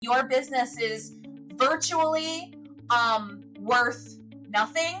your business is virtually worth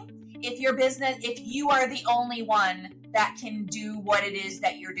nothing if you are the only one that can do what it is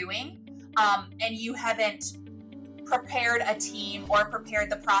that you're doing, and you haven't prepared a team or prepared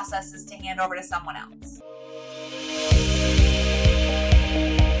the processes to hand over to someone else.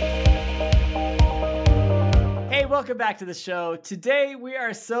 Hey, welcome back to the show. Today, we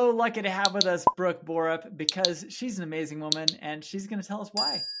are so lucky to have with us Brook Borup because she's an amazing woman and she's going to tell us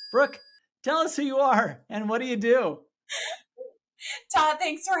why. Brook, tell us who you are and what do you do? Todd,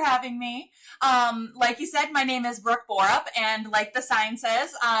 thanks for having me. Like you said, my name is Brook Borup, and like the sign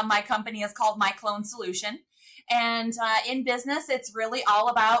says, my company is called My Clone Solution. And in business, it's really all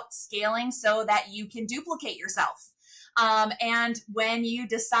about scaling so that you can duplicate yourself. And when you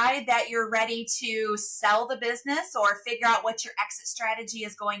decide that you're ready to sell the business or figure out what your exit strategy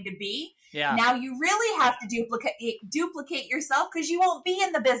is going to be, now you really have to duplicate yourself, because you won't be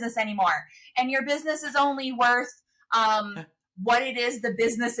in the business anymore. And your business is only worth what it is the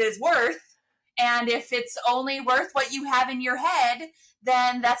business is worth. And if it's only worth what you have in your head,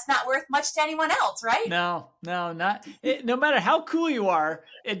 then that's not worth much to anyone else, right? No, not. No matter how cool you are,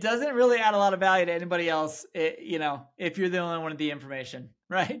 it doesn't really add a lot of value to anybody else, if you're the only one with the information,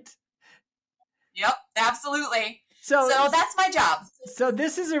 right? Yep, absolutely. So that's my job. So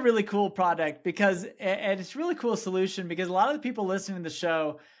this is a really cool product and it's a really cool solution because a lot of the people listening to the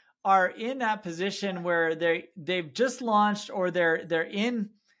show are in that position where they've just launched or they're in.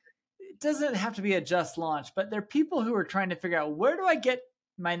 It doesn't have to be a just launch, but they're people who are trying to figure out, where do I get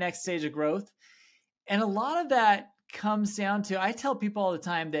my next stage of growth? And a lot of that comes down to, I tell people all the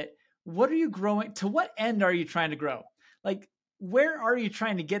time that, what are you growing to? What end are you trying to grow? Like, where are you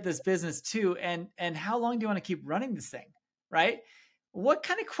trying to get this business to? And how long do you want to keep running this thing? Right? What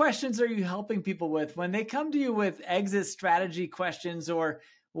kind of questions are you helping people with when they come to you with exit strategy questions, or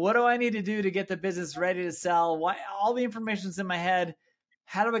what do I need to do to get the business ready to sell? Why all the information's in my head?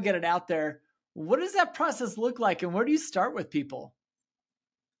 How do I get it out there? What does that process look like? And where do you start with people?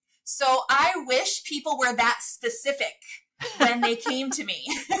 So I wish people were that specific when they came to me.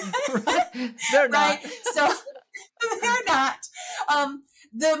 Right? They're not. Right? So they're not.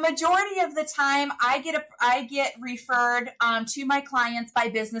 The majority of the time I get referred to my clients by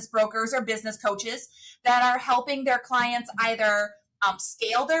business brokers or business coaches that are helping their clients either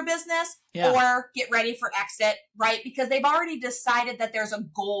scale their business or get ready for exit, right? Because they've already decided that there's a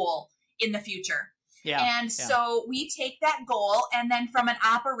goal in the future. So we take that goal, and then from an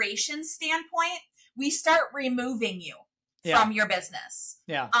operations standpoint, we start removing you from your business.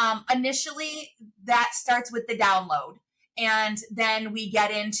 Initially, that starts with the download. And then we get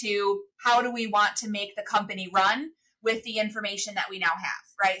into, how do we want to make the company run with the information that we now have,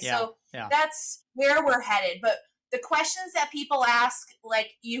 right? So that's where we're headed. But the questions that people ask,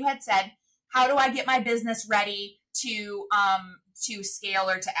 like you had said, how do I get my business ready to scale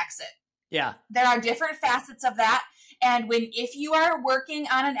or to exit? Yeah. There are different facets of that. And if you are working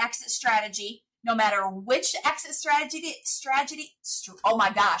on an exit strategy, no matter which exit strategy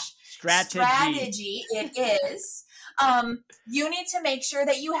it is, you need to make sure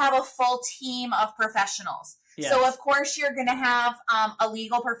that you have a full team of professionals. Yes. So, of course, you're going to have a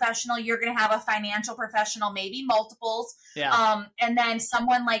legal professional. You're going to have a financial professional, maybe multiples. And then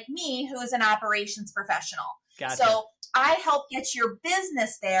someone like me who is an operations professional. Gotcha. So I help get your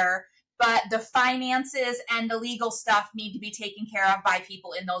business there, but the finances and the legal stuff need to be taken care of by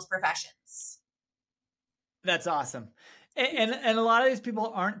people in those professions. That's awesome. And a lot of these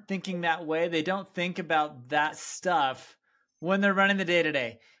people aren't thinking that way. They don't think about that stuff when they're running the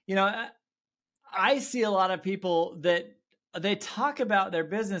day-to-day. I see a lot of people that they talk about their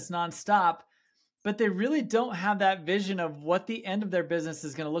business nonstop, but they really don't have that vision of what the end of their business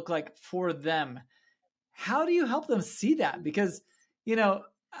is going to look like for them. How do you help them see that? Because,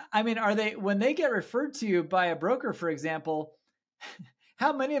 when they get referred to you by a broker, for example,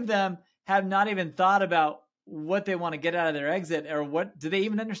 how many of them have not even thought about what they want to get out of their exit, or what do they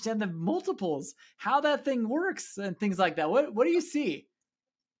even understand the multiples, how that thing works and things like that? What do you see?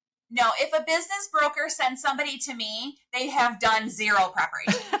 No, if a business broker sends somebody to me, they have done zero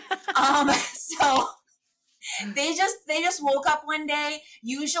preparation. So they just woke up one day,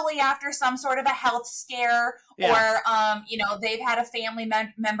 usually after some sort of a health scare, or they've had a family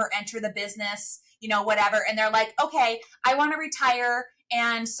member enter the business, whatever, and they're like, okay, I want to retire,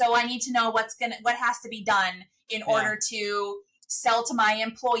 and so I need to know what has to be done in order to sell to my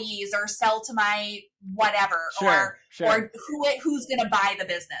employees or sell to my whatever, or who's going to buy the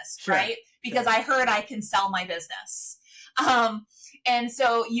business, right? Because I heard I can sell my business. And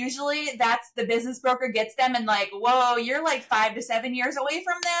so usually that's the business broker gets them and like, whoa, you're like 5 to 7 years away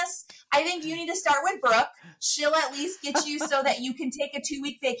from this. I think you need to start with Brooke. She'll at least get you so that you can take a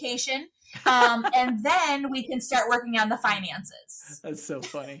 2-week vacation. And then we can start working on the finances. That's so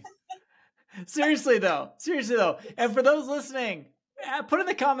funny. Seriously though. And for those listening, put in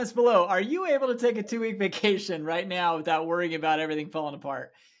the comments below, are you able to take a 2-week vacation right now without worrying about everything falling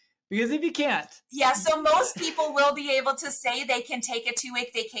apart? Because if you can't. Yeah, so most people will be able to say they can take a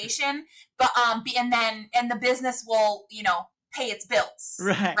 2-week vacation, but and the business will, pay its bills.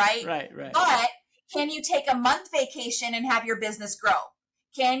 Right. But can you take a month vacation and have your business grow?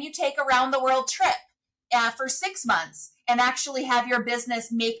 Can you take a round the world trip for 6 months and actually have your business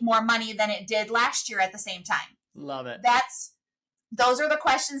make more money than it did last year at the same time? Love it. Those are the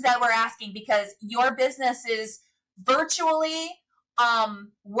questions that we're asking, because your business is virtually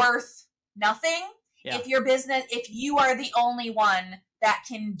worth nothing if you are the only one that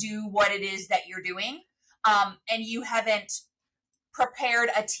can do what it is that you're doing, and you haven't prepared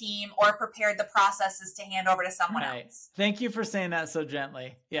a team or prepared the processes to hand over to someone else. Thank you for saying that so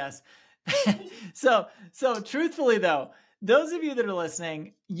gently. Yes. So truthfully though, those of you that are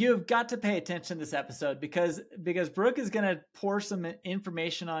listening, you've got to pay attention to this episode because Brooke is going to pour some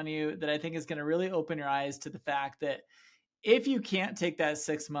information on you that I think is going to really open your eyes to the fact that if you can't take that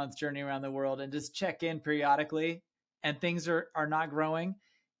 6-month journey around the world and just check in periodically and things are not growing,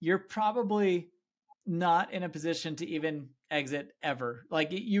 you're probably not in a position to even exit ever. Like,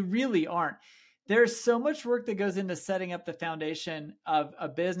 you really aren't. There's so much work that goes into setting up the foundation of a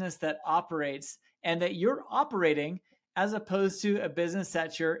business that operates and that you're operating, as opposed to a business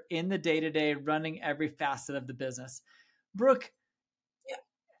that you're in the day-to-day running every facet of the business. Brooke,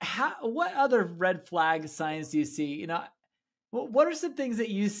 what other red flag signs do you see? What are some things that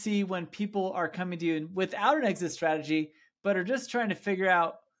you see when people are coming to you without an exit strategy, but are just trying to figure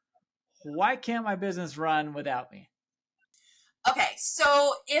out, why can't my business run without me? Okay,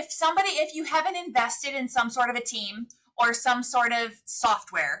 so if you haven't invested in some sort of a team or some sort of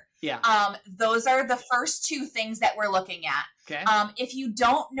software, those are the first 2 things that we're looking at. Okay. If you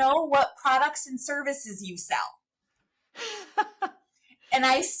don't know what products and services you sell, and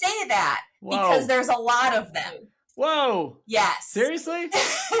I say that because there's a lot of them. Whoa. Yes. Seriously?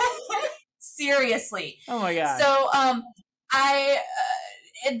 Seriously. Oh my God. So,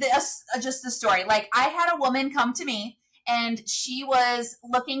 just the story. Like, I had a woman come to me and she was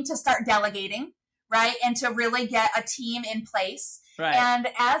looking to start delegating, right? And to really get a team in place. Right. And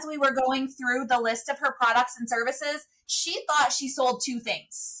as we were going through the list of her products and services, she thought she sold 2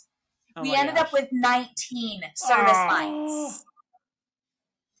 things. We ended up with 19 service lines.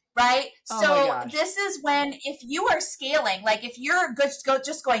 Right? So this is when, if you are scaling, like if you're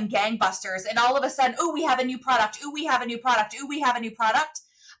just going gangbusters and all of a sudden, oh, we have a new product. Oh, we have a new product. Oh, we have a new product.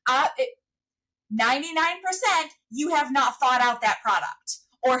 99% you have not thought out that product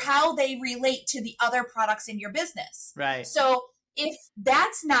or how they relate to the other products in your business. Right. So if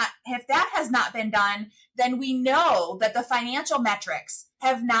that has not been done, then we know that the financial metrics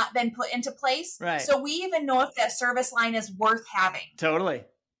have not been put into place. Right. So we even know if that service line is worth having. Totally.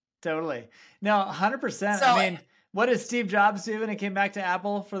 No, 100%. I mean, what did Steve Jobs do when he came back to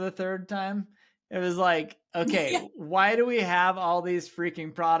Apple for the 3rd time? It was like, okay, why do we have all these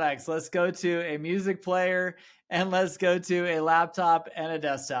freaking products? Let's go to a music player and let's go to a laptop and a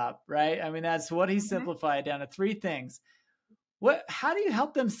desktop, right? I mean, that's what he simplified down to 3 things. How do you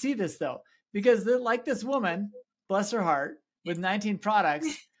help them see this though? Because like this woman, bless her heart, with 19 products,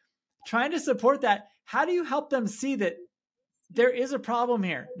 trying to support that. How do you help them see that there is a problem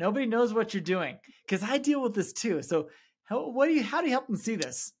here? Nobody knows what you're doing, because I deal with this too. So how do you help them see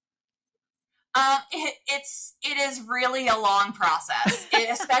this? It is really a long process,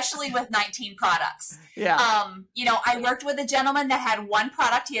 especially with 19 products. Yeah. I worked with a gentleman that had 1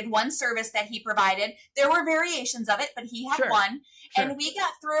 product. He had 1 service that he provided. There were variations of it, but he had 1. Sure. And we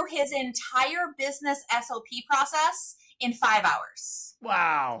got through his entire business SOP process in 5 hours.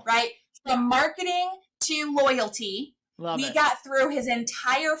 Wow. Right? From marketing to loyalty. We got through his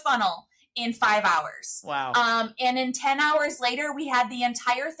entire funnel in 5 hours. Wow. And in 10 hours later, we had the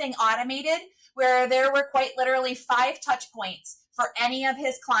entire thing automated, where there were quite literally 5 touch points for any of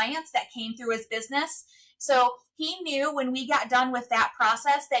his clients that came through his business. So he knew when we got done with that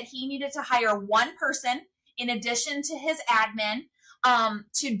process that he needed to hire 1 person in addition to his admin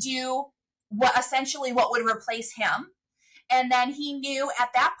to do what would replace him. And then he knew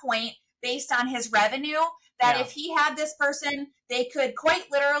at that point, based on his revenue, that if he had this person, they could quite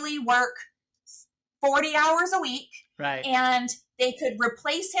literally work 40 hours a week. Right. And they could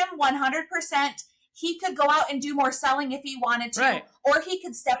replace him 100%. he could go out and do more selling if he wanted to, right. or he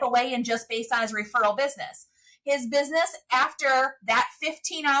could step away and just based on his referral business. His business, after that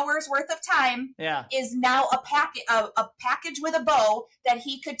 15 hours worth of time, is now a package with a bow that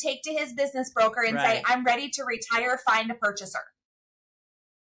he could take to his business broker and say, I'm ready to retire, find a purchaser.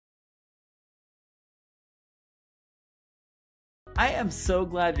 I am so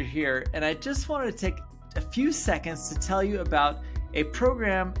glad you're here, and I just wanted to take a few seconds to tell you about a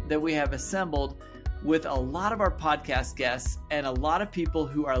program that we have assembled with a lot of our podcast guests and a lot of people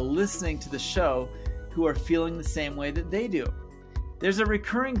who are listening to the show who are feeling the same way that they do. There's a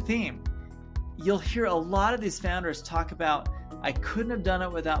recurring theme. You'll hear a lot of these founders talk about, I couldn't have done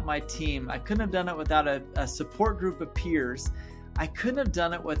it without my team. I couldn't have done it without a support group of peers. I couldn't have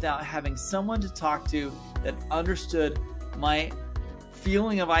done it without having someone to talk to that understood my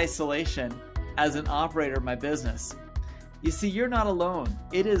feeling of isolation as an operator of my business. You see, you're not alone.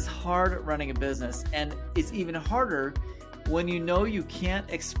 It is hard running a business, and it's even harder when you know you can't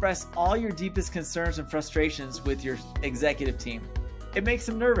express all your deepest concerns and frustrations with your executive team. It makes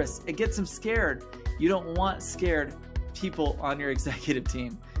them nervous. It gets them scared. You don't want scared people on your executive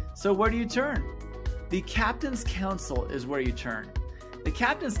team. So where do you turn? The Captain's Council is where you turn. The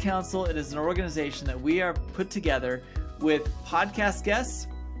Captain's Council, it is an organization that we are put together with podcast guests,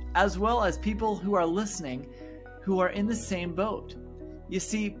 as well as people who are listening who are in the same boat. You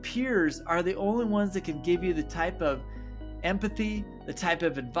see, peers are the only ones that can give you the type of empathy, the type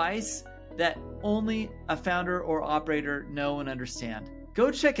of advice that only a founder or operator know and understand. Go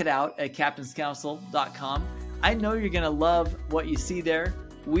check it out at captainscouncil.com. I know you're going to love what you see there.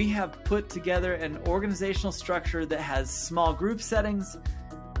 We have put together an organizational structure that has small group settings,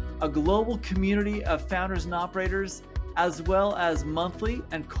 a global community of founders and operators, as well as monthly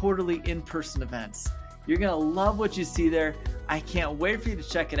and quarterly in-person events. You're going to love what you see there. I can't wait for you to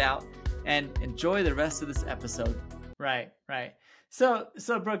check it out and enjoy the rest of this episode. Right. So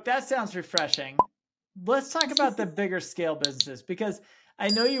Brooke, that sounds refreshing. Let's talk about the bigger scale businesses, because I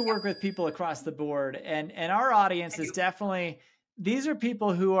know you work with people across the board, and our audience is definitely, these are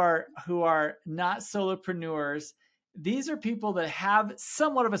people who are not solopreneurs. These are people that have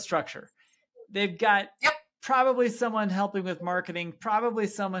somewhat of a structure. They've got probably someone helping with marketing, probably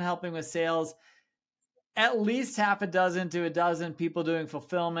someone helping with sales, at least half a dozen to a dozen people doing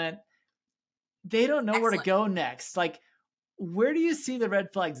fulfillment. They don't know where to go next. Like, where do you see the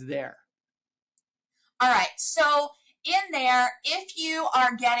red flags there? All right. So in there, if you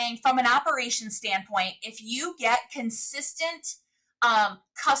are getting, from an operations standpoint, if you get consistent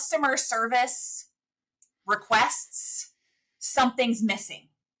customer service requests, something's missing,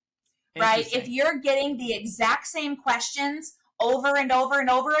 right? If you're getting the exact same questions over and over and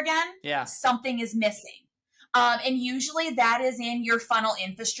over again, something is missing. And usually that is in your funnel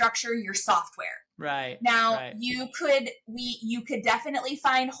infrastructure, your software. Right. Now, you could definitely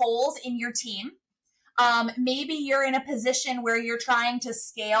find holes in your team. Maybe you're in a position where you're trying to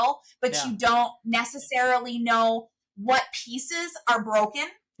scale, but you don't necessarily know what pieces are broken.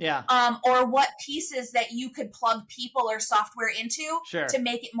 Or what pieces that you could plug people or software into to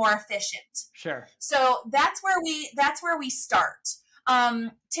make it more efficient. So that's where we start.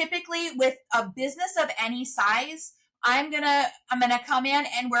 Typically with a business of any size, I'm gonna come in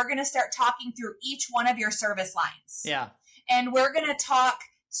and we're gonna start talking through each one of your service lines. And we're gonna talk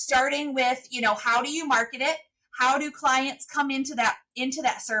starting with, how do you market it? How do clients come into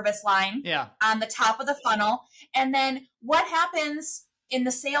that service line on the top of the funnel? And then what happens in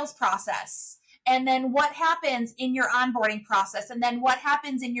the sales process? And then what happens in your onboarding process? And then what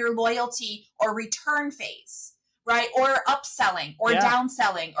happens in your loyalty or return phase, right? Or upselling or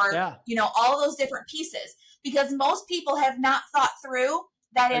downselling or, all those different pieces, because most people have not thought through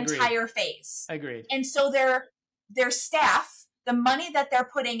that entire phase. Agreed. And so their staff, the money that they're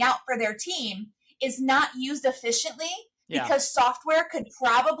putting out for their team is not used efficiently because software could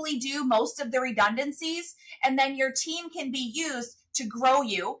probably do most of the redundancies, and then your team can be used to grow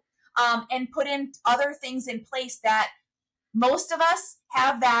you and put in other things in place that most of us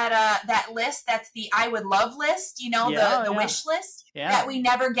have that list. That's the I would love list, the wish list that we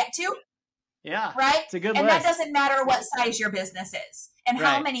never get to. Right? It's a good list. That doesn't matter what size your business is and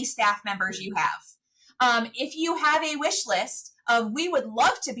how many staff members you have. If you have a wish list of we would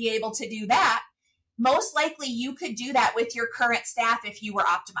love to be able to do that, most likely you could do that with your current staff if you were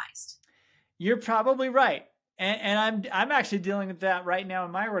optimized. You're probably right. And I'm actually dealing with that right now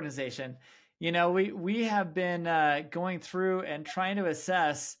in my organization. We have been going through and trying to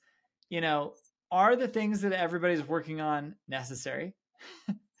assess, are the things that everybody's working on necessary?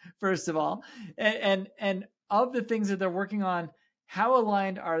 First of all, and of the things that they're working on, how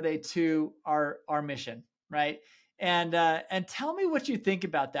aligned are they to our mission, right? And tell me what you think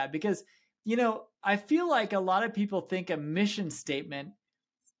about that, because I feel like a lot of people think a mission statement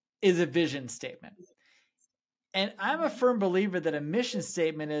is a vision statement. And I'm a firm believer that a mission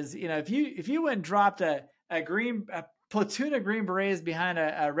statement is, if you went and dropped a platoon of Green Berets behind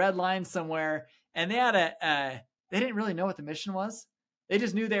a red line somewhere, and they didn't really know what the mission was. They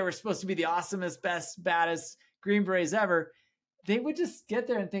just knew they were supposed to be the awesomest, best, baddest Green Berets ever. They would just get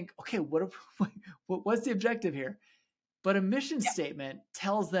there and think, okay, what's the objective here? But a mission statement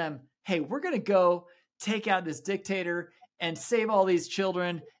tells them, hey, we're going to go take out this dictator and save all these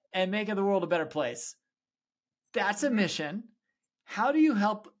children and make the world a better place. That's a mission. How do you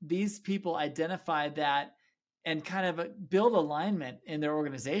help these people identify that and kind of build alignment in their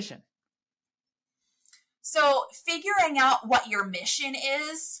organization? So figuring out what your mission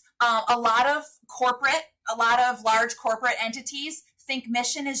is, a lot of large corporate entities think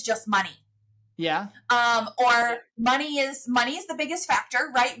mission is just money. Yeah. Or money is the biggest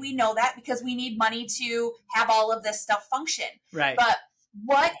factor, right? We know that because we need money to have all of this stuff function. Right. But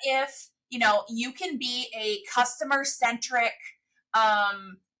what if, you can be a customer-centric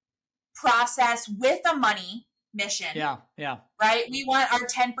process with a money mission. Yeah. Right? We want our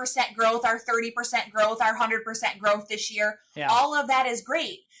 10% growth, our 30% growth, our 100% growth this year. Yeah. All of that is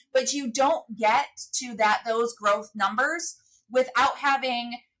great. But you don't get to those growth numbers without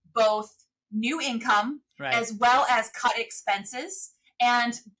having both new income as well as cut expenses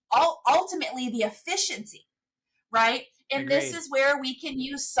and ultimately the efficiency, right? And Agreed. This is where we can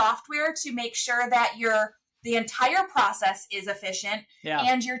use software to make sure that the entire process is efficient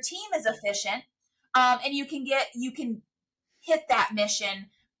and your team is efficient. And you can hit that mission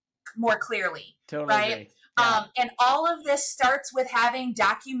more clearly. Totally right? Agree. Yeah. And all of this starts with having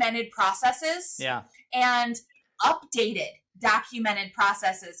documented processes and updated documented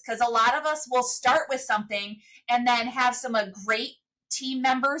processes. Because a lot of us will start with something and then have some great team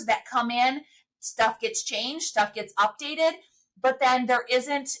members that come in, stuff gets changed, stuff gets updated, but then there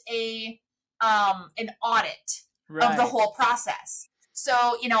isn't an audit of the whole process.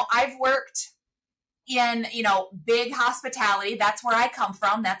 So, I've worked in, big hospitality. That's where I come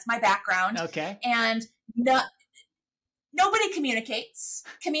from. That's my background. Okay. And nobody communicates.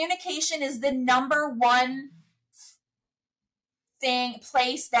 Communication is the number one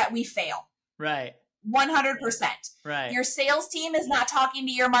place that we fail. Right. 100%. Right. Your sales team is not talking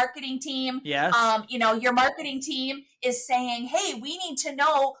to your marketing team. Yes. Your marketing team is saying, hey, we need to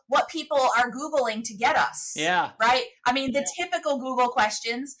know what people are Googling to get us. Yeah. Right. I mean, the typical Google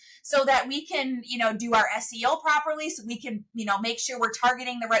questions so that we can, do our SEO properly. So we can, make sure we're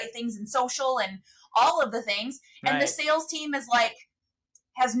targeting the right things in social and all of the things. And the sales team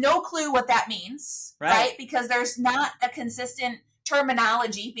has no clue what that means. Right. Because there's not a consistent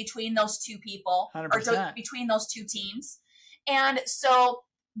terminology between those two people 100%. or between those two teams. And so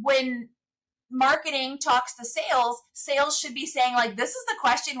when marketing talks to sales should be saying this is the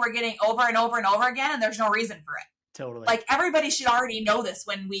question we're getting over and over and over again. And there's no reason for it. Totally. Everybody should already know this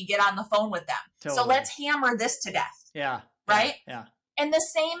when we get on the phone with them. Totally. So let's hammer this to death. Yeah. Right. Yeah. And the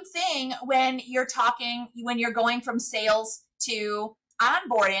same thing when you're going from sales to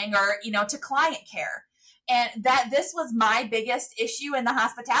onboarding or, to client care. And this was my biggest issue in the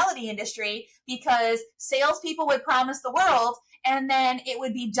hospitality industry because salespeople would promise the world and then it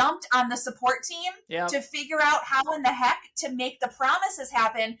would be dumped on the support team to figure out how in the heck to make the promises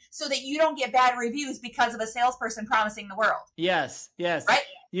happen so that you don't get bad reviews because of a salesperson promising the world. Yes. Right?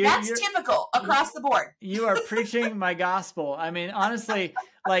 That's typical across the board. You are preaching my gospel. I mean, honestly,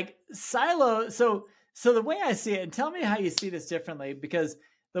 silo. So the way I see it, and tell me how you see this differently, because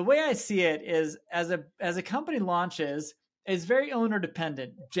the way I see it is as a company launches, is very owner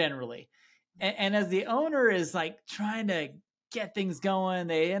dependent generally. And as the owner is trying to get things going,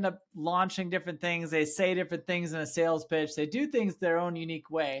 they end up launching different things. They say different things in a sales pitch. They do things their own unique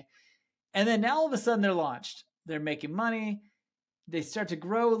way. And then now all of a sudden they're launched. They're making money. They start to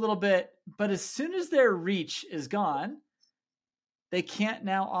grow a little bit. But as soon as their reach is gone, they can't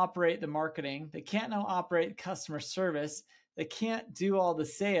now operate the marketing. They can't now operate customer service. They can't do all the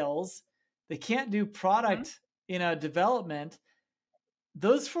sales. They can't do product, development.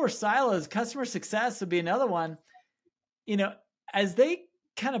 Those 4 silos, customer success would be another one. As they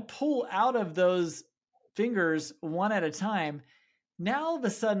kind of pull out of those fingers one at a time, now all of a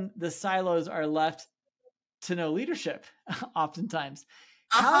sudden the silos are left to no leadership oftentimes.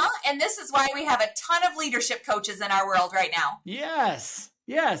 And this is why we have a ton of leadership coaches in our world right now. Yes.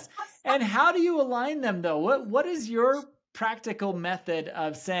 And how do you align them though? What is your practical method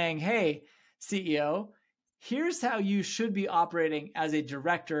of saying, hey, CEO, here's how you should be operating as a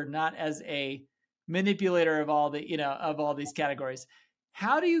director, not as a manipulator of all the, of all these categories.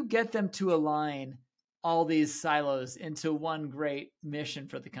 How do you get them to align all these silos into one great mission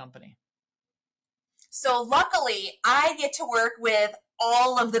for the company? So luckily, I get to work with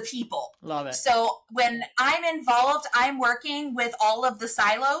all of the people. Love it. So when I'm involved, I'm working with all of the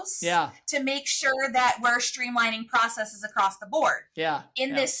silos to make sure that we're streamlining processes across the board.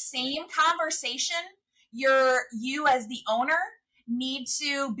 In this same conversation, you as the owner need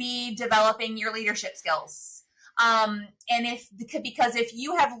to be developing your leadership skills. And because if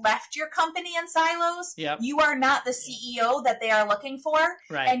you have left your company in silos, you are not the CEO that they are looking for,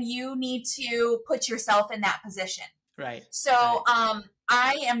 and you need to put yourself in that position. So,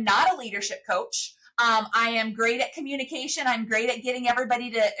 I am not a leadership coach. I am great at communication. I'm great at getting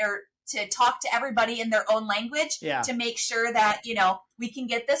everybody to talk to everybody in their own language to make sure that, we can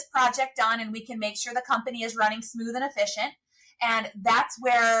get this project done and we can make sure the company is running smooth and efficient. And that's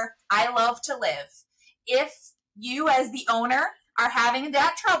where I love to live. If you as the owner are having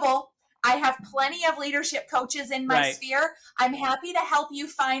that trouble, I have plenty of leadership coaches in my sphere. I'm happy to help you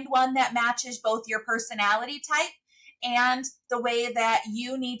find one that matches both your personality type and the way that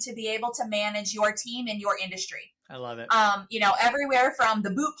you need to be able to manage your team in your industry. I love it. Everywhere from the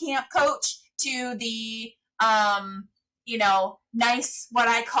boot camp coach to the, nice, what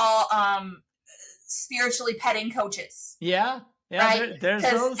I call, spiritually petting coaches. Right? There's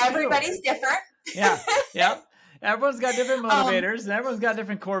those too. Everybody's different. Everyone's got different motivators, and everyone's got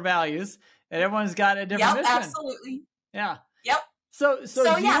different core values, and everyone's got a different mission. Absolutely. So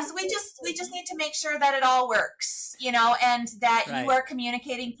we just need to make sure that it all works, and that you are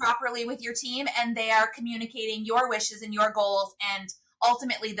communicating properly with your team, and they are communicating your wishes and your goals, and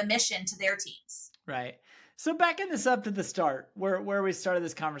ultimately the mission to their teams. Right. So backing this up to the start, where we started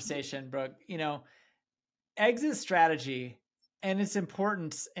this conversation, Brooke, exit strategy and its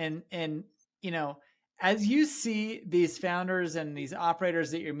importance, and as you see these founders and these operators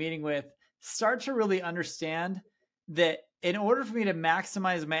that you're meeting with start to really understand that in order for me to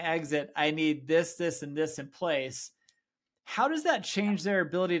maximize my exit, I need this, this, and this in place. How does that change their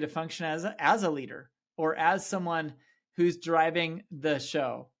ability to function as a leader or as someone who's driving the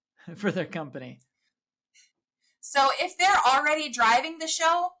show for their company? So if they're already driving the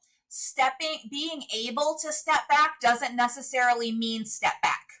show, being able to step back doesn't necessarily mean step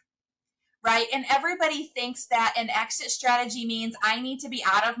back. Right. And everybody thinks that an exit strategy means I need to be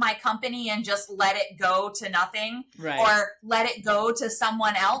out of my company and just let it go to nothing or let it go to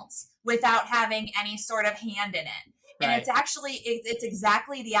someone else without having any sort of hand in it. And it's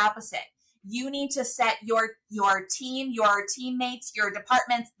exactly the opposite. You need to set your team, your teammates, your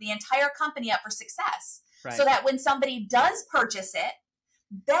departments, the entire company up for success so that when somebody does purchase it,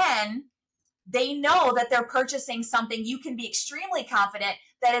 then they know that they're purchasing something. You can be extremely confident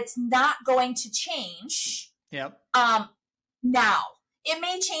that it's not going to change. Now it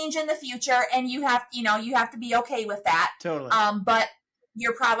may change in the future, and you have to be okay with that. Totally. But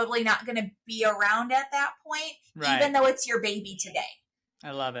you're probably not going to be around at that point, even though it's your baby today.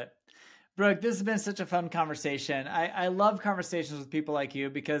 I love it. Brooke, this has been such a fun conversation. I love conversations with people like you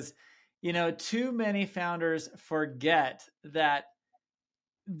because, too many founders forget that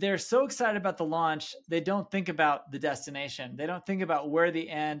they're so excited about the launch, they don't think about the destination. They don't think about where the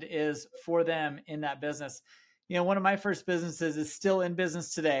end is for them in that business. One of my first businesses is still in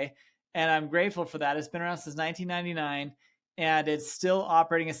business today, and I'm grateful for that. It's been around since 1999, and it's still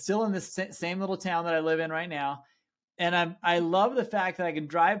operating. It's still in this same little town that I live in right now. And I love the fact that I can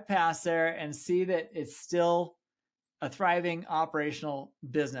drive past there and see that it's still a thriving operational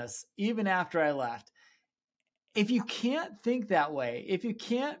business, even after I left. If you can't think that way, if you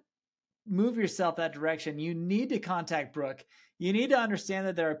can't move yourself that direction, you need to contact Brooke. You need to understand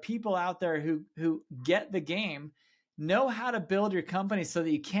that there are people out there who get the game, know how to build your company so that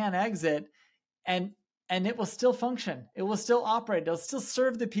you can exit, and it will still function. It will still operate. It'll still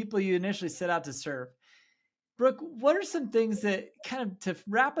serve the people you initially set out to serve. Brooke, what are some things that kind of to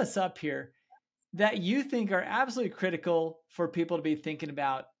wrap us up here that you think are absolutely critical for people to be thinking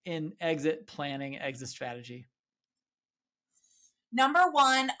about in exit planning, exit strategy? Number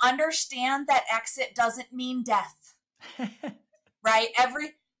one, understand that exit doesn't mean death, right?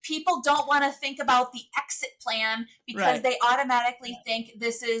 People don't want to think about the exit plan because they automatically think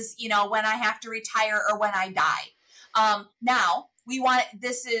this is, when I have to retire or when I die. Now,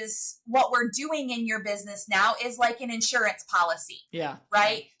 this is what we're doing in your business now is like an insurance policy.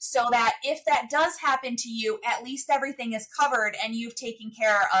 Right. So that if that does happen to you, at least everything is covered and you've taken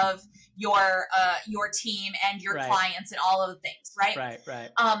care of your team and your clients and all of the things. Right. Right.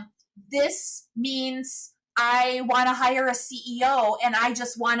 This means I want to hire a CEO and I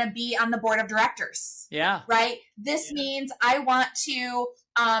just want to be on the board of directors. Yeah. Right. This means I want to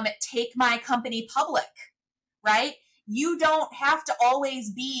take my company public. Right. You don't have to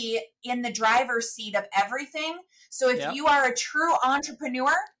always be in the driver's seat of everything. So if you are a true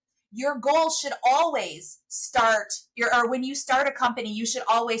entrepreneur, your goal should always start or when you start a company, you should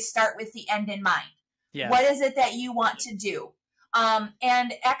always start with the end in mind. Yes. What is it that you want to do?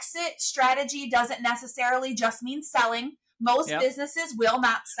 And exit strategy doesn't necessarily just mean selling. Most businesses will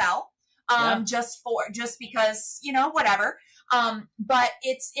not sell, just because, whatever. But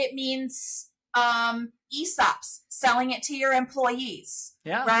it means, ESOPs, selling it to your employees,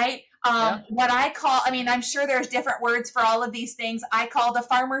 right? What I'm sure there's different words for all of these things. I call the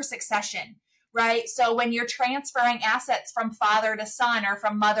farmer succession, right? So when you're transferring assets from father to son or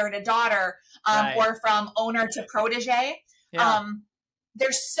from mother to daughter, or from owner to protege,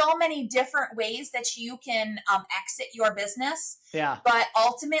 there's so many different ways that you can exit your business. Yeah. But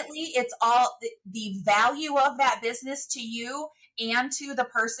ultimately, it's all the value of that business to you and to the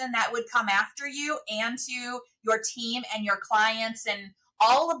person that would come after you and to your team and your clients and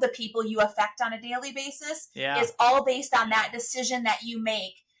all of the people you affect on a daily basis is all based on that decision that you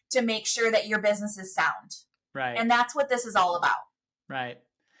make to make sure that your business is sound. Right. And that's what this is all about. Right.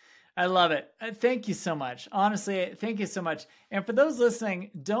 I love it. Thank you so much. Honestly, thank you so much. And for those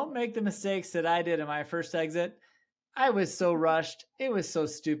listening, don't make the mistakes that I did in my first exit. I was so rushed. It was so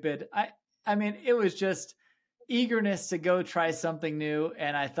stupid. I mean, it was just eagerness to go try something new.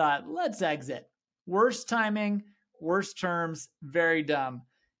 And I thought, let's exit. Worst timing, worst terms, very dumb.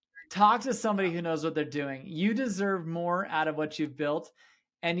 Talk to somebody who knows what they're doing. You deserve more out of what you've built,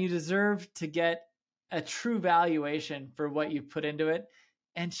 and you deserve to get a true valuation for what you've put into it.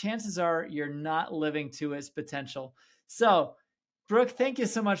 And chances are you're not living to its potential. So, Brooke, thank you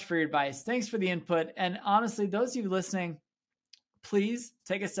so much for your advice. Thanks for the input. And honestly, those of you listening, please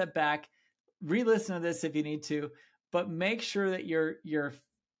take a step back, re-listen to this if you need to, but make sure that you're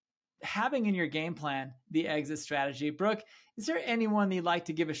having in your game plan the exit strategy. Brooke, is there anyone that you'd like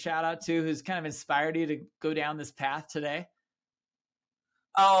to give a shout out to who's kind of inspired you to go down this path today?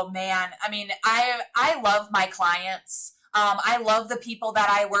 Oh man, I mean, I love my clients. I love the people that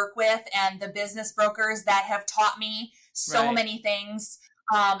I work with and the business brokers that have taught me so many things.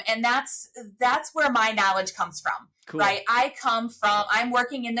 And that's where my knowledge comes from, right? I'm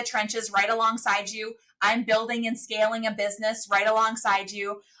working in the trenches right alongside you. I'm building and scaling a business right alongside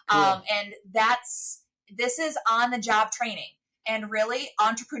you. And this is on the job training. And really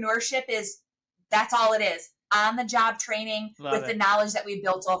entrepreneurship that's all it is. On the job training with the knowledge that we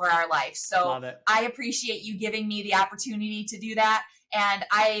built over our life. So I appreciate you giving me the opportunity to do that. And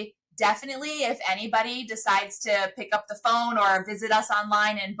I definitely, if anybody decides to pick up the phone or visit us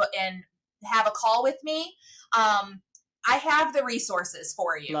online and have a call with me, I have the resources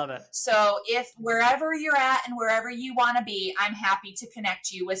for you. Love it. So if wherever you're at and wherever you want to be, I'm happy to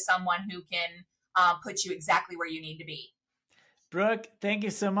connect you with someone who can put you exactly where you need to be. Brooke, thank you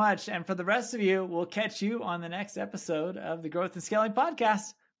so much. And for the rest of you, we'll catch you on the next episode of the Growth and Scaling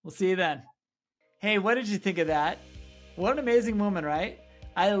Podcast. We'll see you then. Hey, what did you think of that? What an amazing woman, right?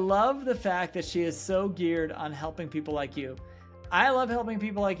 I love the fact that she is so geared on helping people like you. I love helping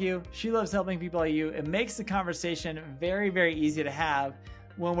people like you. She loves helping people like you. It makes the conversation very, very easy to have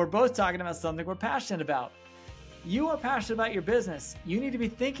when we're both talking about something we're passionate about. You are passionate about your business. You need to be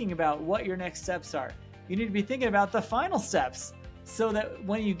thinking about what your next steps are. You need to be thinking about the final steps, so that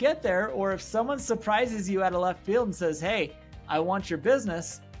when you get there, or if someone surprises you out of left field and says, hey, I want your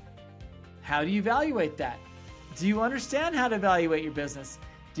business, how do you evaluate that? Do you understand how to evaluate your business?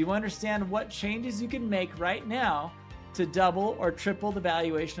 Do you understand what changes you can make right now to double or triple the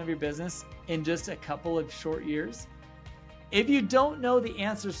valuation of your business in just a couple of short years? If you don't know the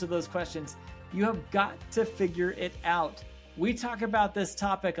answers to those questions, you have got to figure it out. We talk about this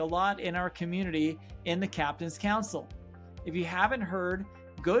topic a lot in our community in the Captain's Council. If you haven't heard,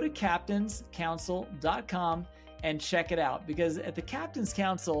 go to captainscouncil.com and check it out, because at the Captain's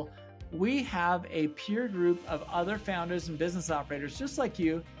Council, we have a peer group of other founders and business operators just like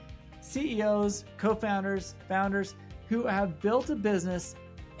you, CEOs, co-founders, founders who have built a business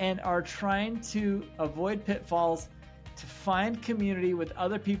and are trying to avoid pitfalls, to find community with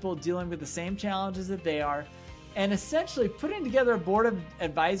other people dealing with the same challenges that they are, and essentially putting together a board of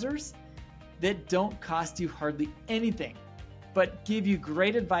advisors that don't cost you hardly anything, but give you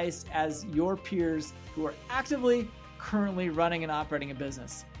great advice as your peers who are actively currently running and operating a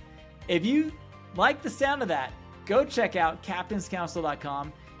business. If you like the sound of that, go check out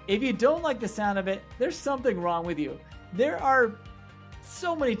captainscouncil.com. If you don't like the sound of it, there's something wrong with you. There are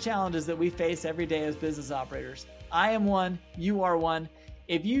so many challenges that we face every day as business operators. I am one, you are one.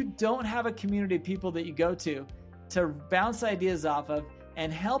 If you don't have a community of people that you go to bounce ideas off of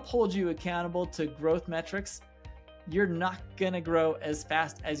and help hold you accountable to growth metrics, you're not going to grow as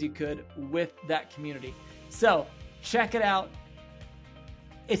fast as you could with that community. So check it out.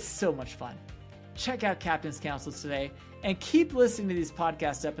 It's so much fun. Check out Captain's Council today and keep listening to these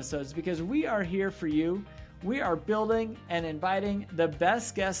podcast episodes because we are here for you. We are building and inviting the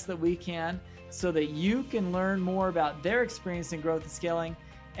best guests that we can so that you can learn more about their experience in growth and scaling,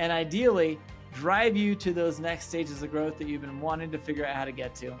 and ideally drive you to those next stages of growth that you've been wanting to figure out how to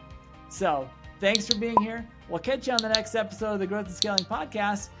get to. So thanks for being here. We'll catch you on the next episode of the Growth and Scaling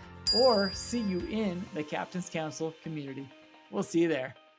Podcast, or see you in the Captain's Council community. We'll see you there.